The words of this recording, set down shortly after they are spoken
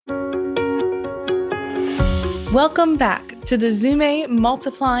Welcome back to the Zúme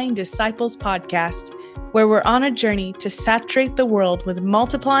Multiplying Disciples podcast, where we're on a journey to saturate the world with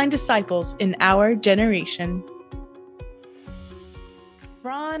multiplying disciples in our generation.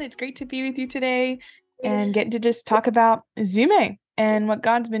 Ron, it's great to be with you today and get to just talk about Zúme and what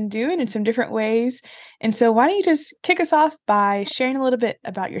God's been doing in some different ways. And so why don't you just kick us off by sharing a little bit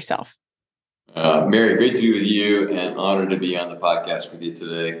about yourself? Mary, great to be with you and honored to be on the podcast with you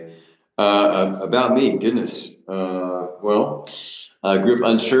today. About me, goodness. I grew up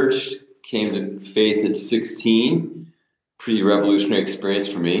unchurched, came to faith at 16. Pretty revolutionary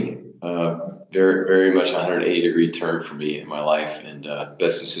experience for me. Very, very much a 180-degree turn for me in my life, and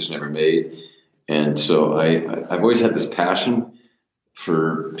best decision ever made. And so I've always had this passion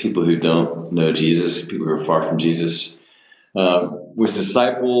for people who don't know Jesus, people who are far from Jesus. Was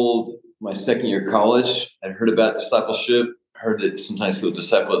discipled my second year of college. I'd heard about discipleship, heard that sometimes people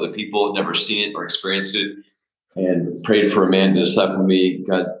disciple other people, never seen it or experienced it, and prayed for a man to disciple me.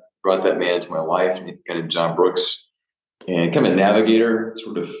 God brought that man into my life, a guy named John Brooks, and kind of a navigator,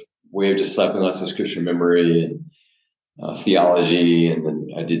 sort of way of discipling, lots of scripture memory and theology. And then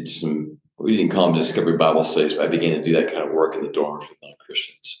I did we didn't call them discovery Bible studies, but I began to do that kind of work in the dorms with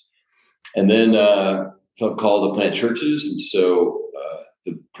non-Christians. And then felt called to plant churches. And so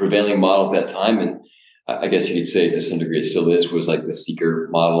the prevailing model at that time, and I guess you could say to some degree it still is, was like the seeker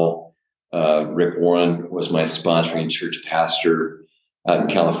model. Rick Warren was my sponsoring church pastor out in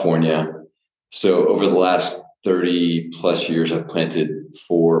California. So over the last 30 plus years, I've planted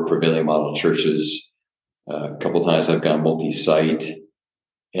 4 prevailing model churches. A couple of times I've gone multi-site,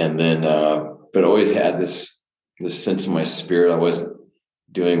 and then, but always had this sense in my spirit I wasn't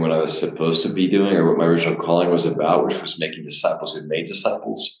doing what I was supposed to be doing, or what my original calling was about, which was making disciples who made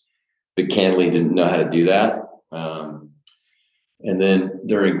disciples, but candidly didn't know how to do that. And then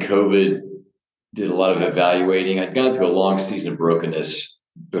during COVID, did a lot of evaluating. I'd gone through a long season of brokenness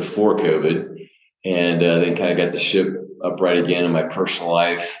before COVID, and then kind of got the ship upright again in my personal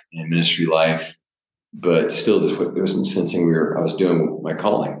life and ministry life, but still wasn't sensing I was doing my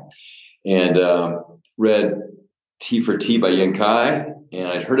calling. And read T for T by Young Kai, and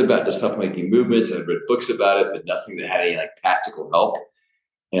I'd heard about disciple-making movements. I'd read books about it, but nothing that had any tactical help.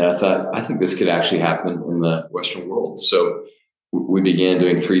 And I thought, I think this could actually happen in the Western world. So we began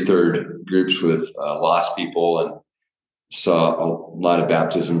doing 3-third groups with lost people, and saw a lot of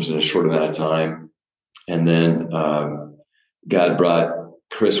baptisms in a short amount of time. And then God brought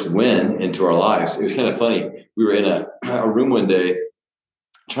Chris Wynn into our lives. It was kind of funny. We were in a room one day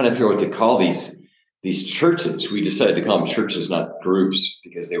trying to figure out what to call these churches. We decided to call them churches, not groups,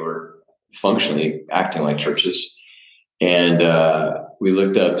 because they were functionally acting like churches. And we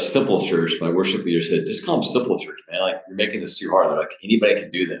looked up Simple Church. My worship leader said, just call them Simple Church, man. You're making this too hard. They're like, anybody can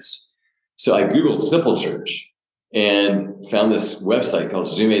do this. So I Googled Simple Church and found this website called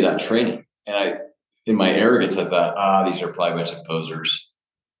Zúme.training. And in my arrogance, I thought, these are probably a bunch of posers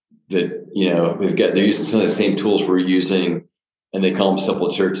that, they're using some of the same tools we're using, and they call them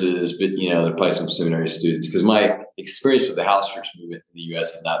Simple Churches, but, they're probably some seminary students. Because my experience with the house church movement in the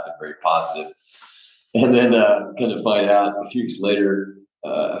U.S. had not been very positive. And then kind of find out a few weeks later,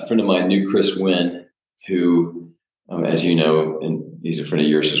 a friend of mine knew Chris Wynn, who, as you know, and he's a friend of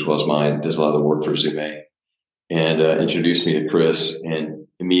yours as well as mine, does a lot of the work for Zúme, and introduced me to Chris, and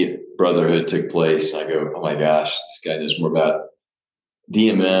immediate brotherhood took place. I go, oh my gosh, this guy knows more about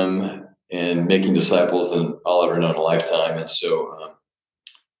DMM and making disciples than I'll ever know in a lifetime. And so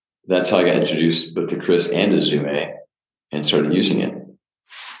that's how I got introduced both to Chris and to Zúme and started using it.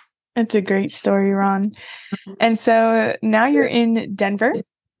 That's a great story, Ron. And so now you're in Denver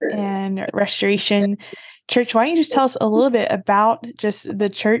and Restoration Church. Why don't you just tell us a little bit about just the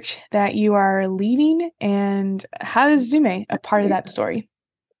church that you are leading, and how is Zúme a part of that story?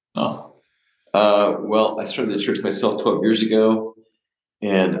 Well, I started the church myself 12 years ago,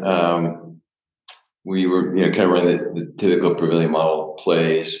 and we were, kind of running the typical prevailing model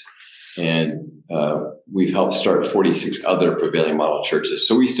plays, and we've helped start 46 other prevailing model churches.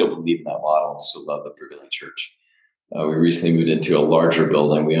 So we still believe in that model and still love the prevailing church. We recently moved into a larger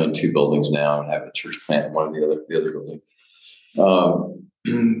building. We own 2 buildings now and have a church plant in one of the other building.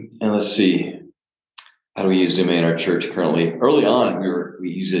 And let's see, how do we use Zúme in our church currently? Early on, we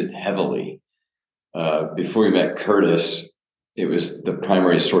use it heavily. Before we met Curtis, it was the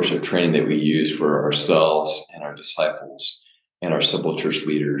primary source of training that we use for ourselves and our disciples and our simple church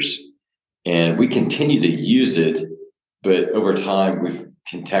leaders. And we continue to use it, but over time we've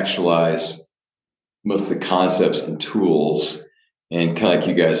contextualized most of the concepts and tools, and kind of like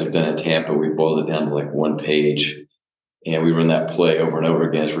you guys have done in Tampa, we boiled it down to one page And we run that play over and over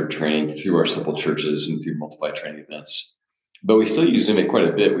again as we're training through our simple churches and through multiplied training events. But we still use Zúme quite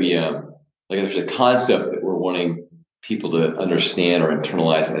a bit. We like there's a concept that we're wanting people to understand or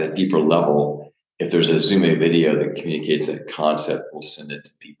internalize at a deeper level. If there's a Zúme video that communicates that concept, we'll send it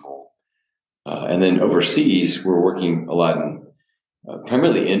to people. And then overseas, we're working a lot in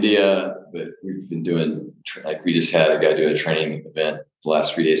primarily India, but we've been doing, like we just had a guy doing a training event the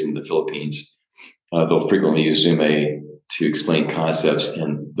last 3 days in the Philippines. They'll frequently use Zúme to explain concepts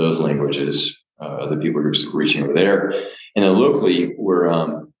in those languages, the people groups that we're reaching over there. And then locally,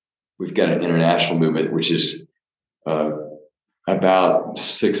 we've got an international movement, which is about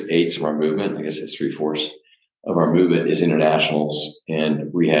 6/8 of our movement. I guess it's 3/4 of our movement is internationals.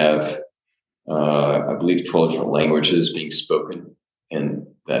 And we have, I believe, 12 different languages being spoken in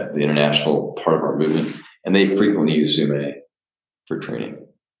the international part of our movement. And they frequently use Zúme for training.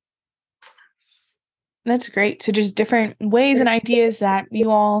 That's great. So just different ways and ideas that you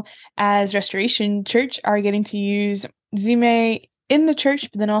all as Restoration Church are getting to use Zúme in the church,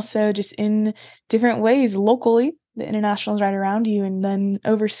 but then also just in different ways locally, the internationals right around you, and then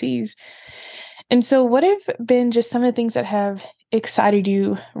overseas. And so what have been just some of the things that have excited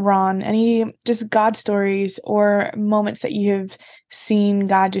you, Ron? Any just God stories or moments that you have seen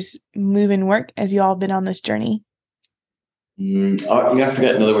God just move and work as you all have been on this journey? I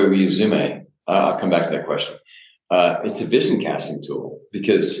forgot another way we use Zúme. I'll come back to that question. It's a vision casting tool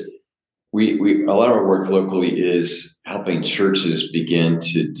because we a lot of our work locally is helping churches begin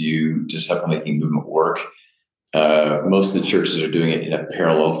to do disciple-making movement work. Most of the churches are doing it in a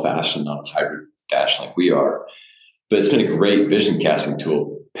parallel fashion, not a hybrid fashion like we are. But it's been a great vision casting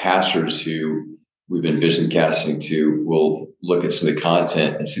tool. Pastors who we've been vision casting to will look at some of the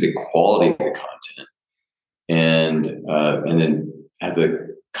content and see the quality of the content, and then have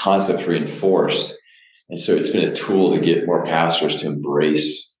the concept reinforced. And so it's been a tool to get more pastors to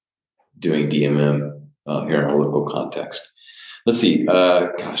embrace doing DMM here in our local context. Let's see.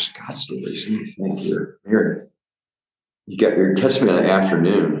 God stories. Let me think here. Mary, you're catching me on an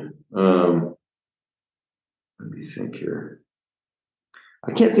afternoon. Let me think here.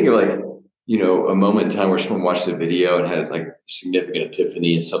 I can't think of a moment in time where someone watched the video and had like significant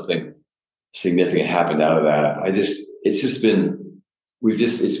epiphany and something significant happened out of that.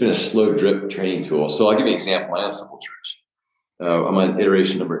 It's been a slow drip training tool. So I'll give you an example. My own simple church. I'm on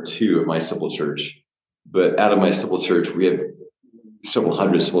iteration number 2 of my simple church, but out of my simple church, we have several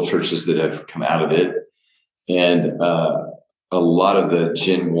hundred simple churches that have come out of it. And a lot of the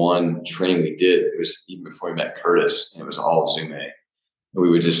Gen 1 training we did, it was even before we met Curtis, and it was all Zúme. And we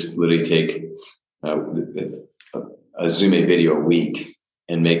would just literally take a Zúme video a week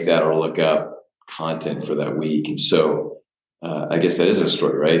and make that our lookup content for that week. And so I guess that is a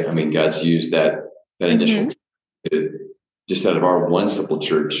story, right? I mean, God's used that initial just out of our one simple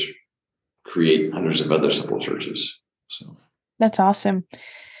church, create hundreds of other simple churches. So that's awesome.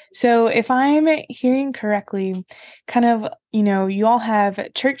 So if I'm hearing correctly, kind of, you all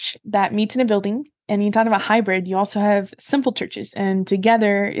have church that meets in a building, and you talk about hybrid, you also have simple churches, and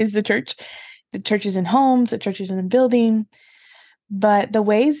together is the church. The church is in homes, the church is in a building. But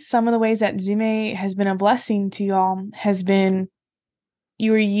some of the ways that Zúme has been a blessing to y'all has been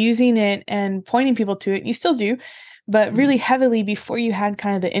you were using it and pointing people to it. You still do, but really heavily before you had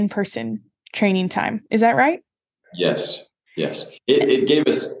kind of the in-person training time. Is that right? Yes.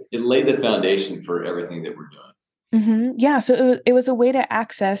 It laid the foundation for everything that we're doing. Mm-hmm. Yeah. So it was a way to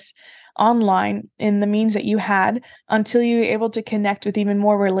access online in the means that you had until you were able to connect with even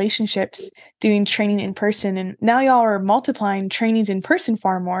more relationships doing training in person. And now y'all are multiplying trainings in person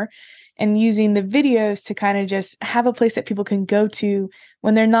far more and using the videos to kind of just have a place that people can go to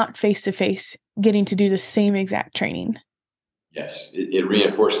when they're not face to face, getting to do the same exact training. Yes. It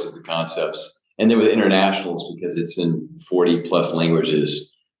reinforces the concepts. And then with internationals, because it's in 40 plus languages,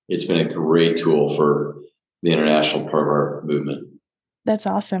 it's been a great tool for the international part of our movement. That's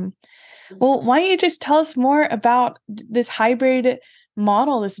awesome. Well, why don't you just tell us more about this hybrid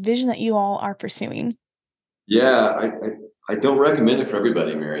model, this vision that you all are pursuing? Yeah, I don't recommend it for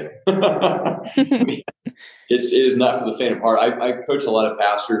everybody, Mary. It is not for the faint of heart. I coach a lot of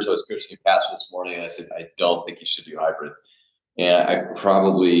pastors. I was coaching a pastor this morning, and I said, I don't think you should do hybrid. And I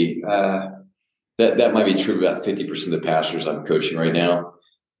probably, that might be true of about 50% of the pastors I'm coaching right now.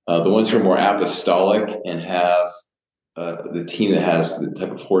 The ones who are more apostolic and have the team that has the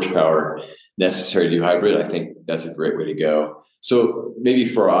type of horsepower necessary to do hybrid, I think that's a great way to go. So maybe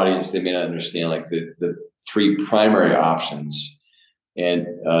for our audience, they may not understand like the 3 primary options. And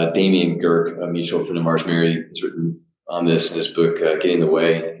Damien Girk, a mutual friend of ours, Mary, has written on this in his book, Getting the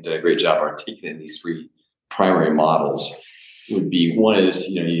Way, and did a great job articulating these 3 primary models would be, one is,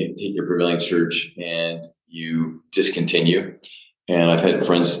 you take your prevailing church and you discontinue. And I've had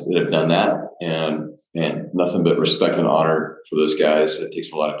friends that have done that, and nothing but respect and honor for those guys. It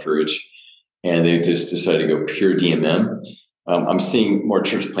takes a lot of courage. And they just decided to go pure DMM. I'm seeing more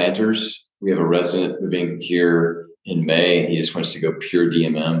church planters. We have a resident moving here in May, and he just wants to go pure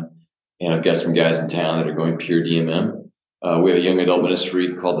DMM. And I've got some guys in town that are going pure DMM. We have a young adult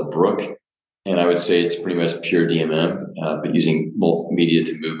ministry called The Brook, and I would say it's pretty much pure DMM, but using media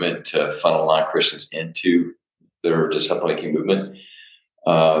to movement to funnel non-Christians into their disciple-making movement.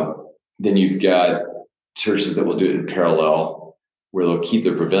 Then you've got churches that will do it in parallel, where they'll keep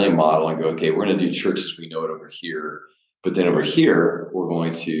their prevailing model and go, okay, we're going to do church as we know it over here, but then over here, we're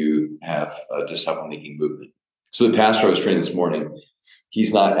going to have a disciple-making movement. So the pastor I was training this morning,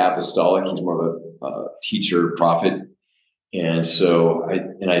 he's not apostolic. He's more of a teacher, prophet. And so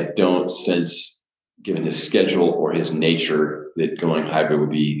I don't sense, given his schedule or his nature, that going hybrid would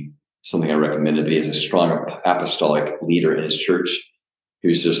be something I recommended. But he has a strong apostolic leader in his church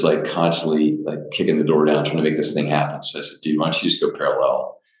who's just like constantly like kicking the door down, trying to make this thing happen. So I said, dude, why don't you just go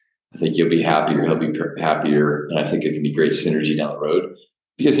parallel? I think you'll be happier. He'll be happier. And I think it can be great synergy down the road.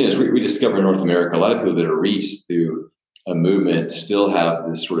 Because, as we discover in North America, a lot of people that are reached through a movement still have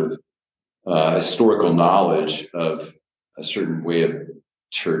this sort of historical knowledge of a certain way of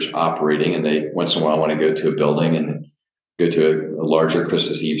church operating. And they once in a while want to go to a building and go to a larger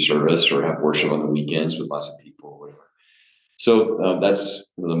Christmas Eve service or have worship on the weekends with lots of people or whatever. So that's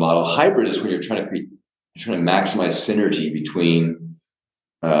the model. Hybrid is when you're trying to maximize synergy between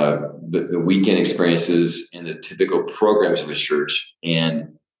the weekend experiences and the typical programs of a church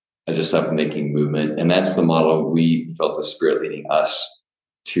and a disciple-making movement. And that's the model we felt the Spirit leading us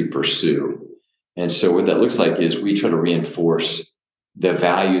to pursue. And so what that looks like is we try to reinforce the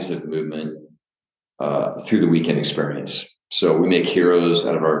values of movement through the weekend experience. So we make heroes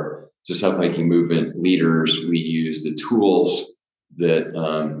out of our disciple-making movement leaders. We use the tools that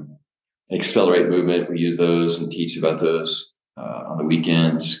accelerate movement. We use those and teach about those on the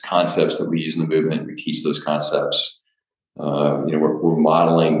weekends. Concepts that we use in the movement, we teach those concepts. We're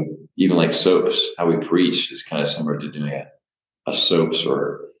modeling even like soaps. How we preach is kind of similar to doing a soaps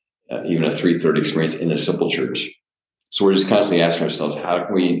or even a 3:30 experience in a simple church. So we're just constantly asking ourselves, how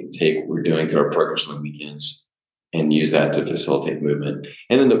can we take what we're doing through our programs on the weekends and use that to facilitate movement?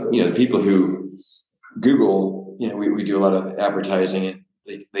 And then the people who Google, we do a lot of advertising,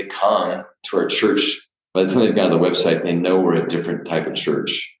 and they come to our church. By the time they've gone to the website, they know we're a different type of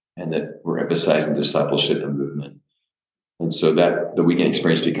church and that we're emphasizing discipleship and movement. And so that the weekend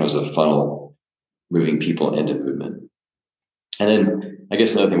experience becomes a funnel moving people into movement. And then I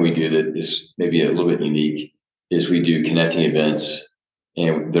guess another thing we do that is maybe a little bit unique is we do connecting events,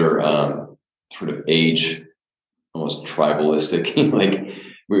 and they're sort of age, almost tribalistic. Like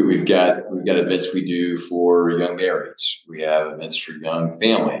we've got events we do for young marrieds. We have events for young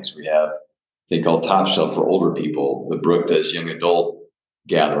families. We have they call Top Shelf for older people. The Brook does young adult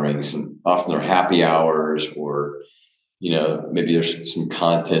gatherings, and often they're happy hours, or maybe there's some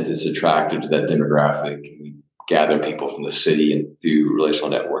content that's attractive to that demographic. We gather people from the city and through relational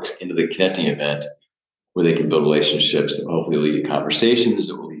networks into the connecting event where they can build relationships that hopefully lead to conversations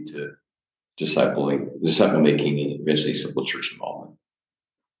that will lead to disciple making, and eventually simple church involvement.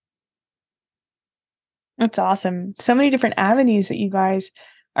 That's awesome. So many different avenues that you guys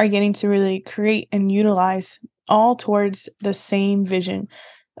are getting to really create and utilize, all towards the same vision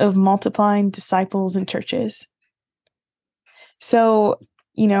of multiplying disciples and churches. So,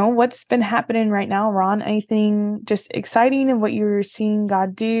 what's been happening right now, Ron? Anything just exciting in what you're seeing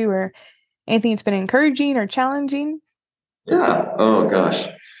God do, or anything that's been encouraging or challenging? Yeah. Oh, gosh.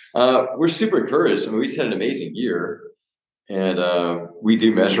 We're super encouraged. I mean, we just had an amazing year, and we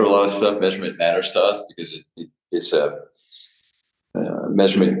do measure a lot of stuff. Measurement matters to us because it's a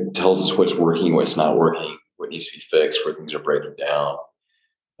measurement tells us what's working, what's not working, what needs to be fixed, where things are breaking down.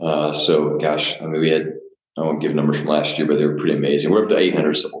 So, gosh, I mean, I won't give numbers from last year, but they were pretty amazing. We're up to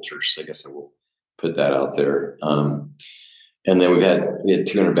 800 simple churches. I guess I will put that out there. And then we had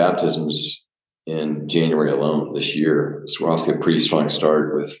 200 baptisms in January alone this year. So we're off to a pretty strong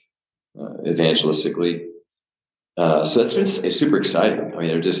start with evangelistically. So that's been super exciting. I mean,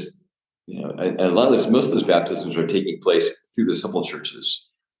 they're just, and a lot of this, most of those baptisms are taking place through the simple churches,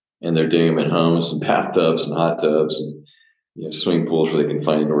 and they're doing them in homes and bathtubs and hot tubs and swimming pools where they can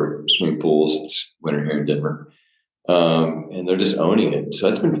find indoor swimming pools. It's winter here in Denver, and they're just owning it. So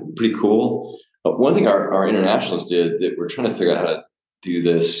that's been pretty cool. One thing our internationals did that we're trying to figure out how to do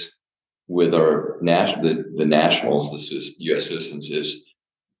this with our the nationals. This is U.S. citizens. Is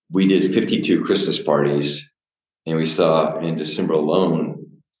we did 52 Christmas parties, and we saw in December alone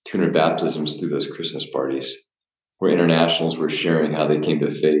 200 baptisms through those Christmas parties, where internationals were sharing how they came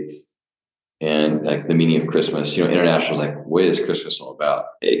to faith and like the meaning of Christmas. Internationals like, what is Christmas all about?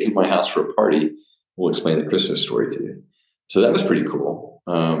 Hey, come to my house for a party. We'll explain the Christmas story to you. So that was pretty cool.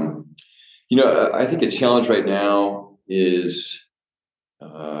 I think a challenge right now is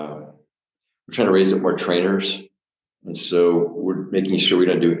we're trying to raise up more trainers. And so we're making sure we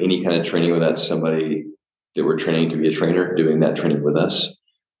don't do any kind of training without somebody that we're training to be a trainer doing that training with us.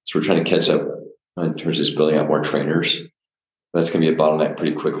 So we're trying to catch up in terms of just building out more trainers. That's going to be a bottleneck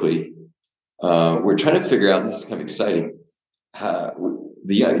pretty quickly. We're trying to figure out, this is kind of exciting. Our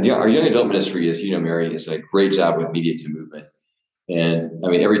young adult ministry, as you know, Mary, is a great job with media to movement. And I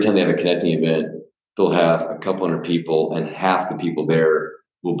mean, every time they have a connecting event, they'll have a couple hundred people, and half the people there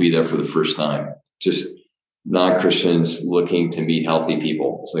will be there for the first time. Just non-Christians looking to meet healthy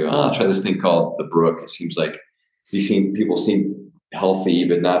people. So I'll try this thing called The Brook. It seems like people seem healthy,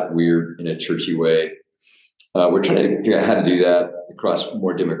 but not weird in a churchy way. We're trying to figure out how to do that across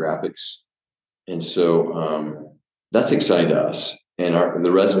more demographics. And so that's exciting to us. And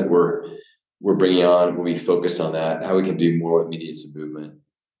the resident we're bringing on will be focused on that, how we can do more with media to movement.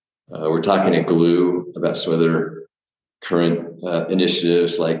 We're talking to Glue about some other current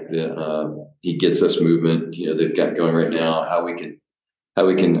initiatives like the He Gets Us movement, they've got going right now, how we can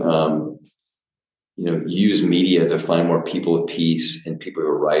use media to find more people of peace and people who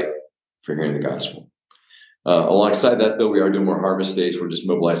are ripe for hearing the gospel. Alongside that, though, we are doing more harvest days. We're just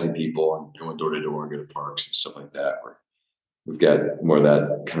mobilizing people and going door to door and go to parks and stuff like that. We've got more of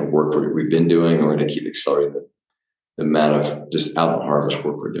that kind of work we've been doing, and we're going to keep accelerating the amount of just out and harvest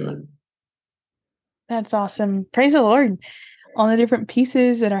work we're doing. That's awesome. Praise the Lord. All the different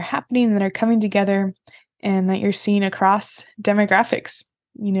pieces that are happening, that are coming together, and that you're seeing across demographics,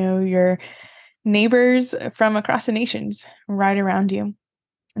 your neighbors from across the nations right around you.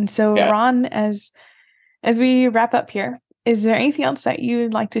 And so, yeah. Ron, as we wrap up here, is there anything else that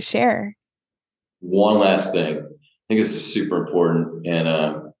you'd like to share? One last thing. I think this is super important. And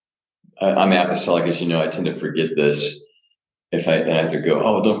I'm apostolic, as you know, I tend to forget this. And I have to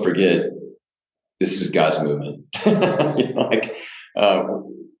go, don't forget, this is God's movement.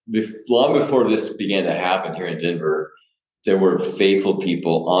 Long before this began to happen here in Denver, there were faithful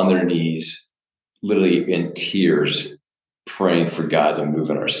people on their knees, literally in tears, praying for God to move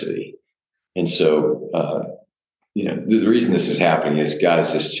in our city. And so, the reason this is happening is God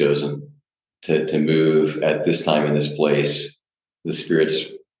has just chosen to move at this time in this place.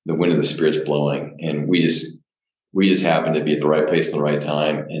 The wind of the Spirit's blowing, and we just happen to be at the right place at the right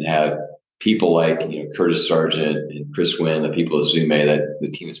time and have people like Curtis Sargent and Chris Wynn, the people of Zúme, that the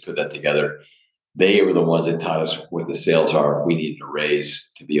team has put that together. They were the ones that taught us what the sails are we needed to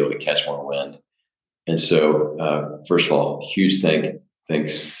raise to be able to catch more wind. And so, first of all, huge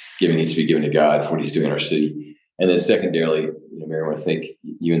thanksgiving needs to be given to God for what He's doing in our city. And then secondarily, Mary, I want to thank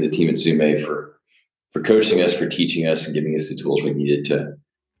you and the team at Zúme for coaching us, for teaching us, and giving us the tools we needed to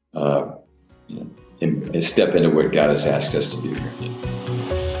and step into what God has asked us to do here.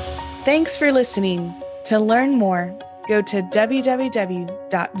 Thanks for listening. To learn more, go to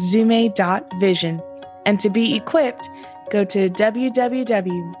www.zúme.vision. And to be equipped, go to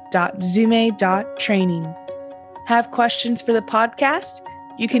www.zúme.training. Have questions for the podcast?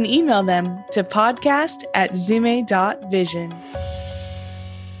 You can email them to podcast@zúme.vision.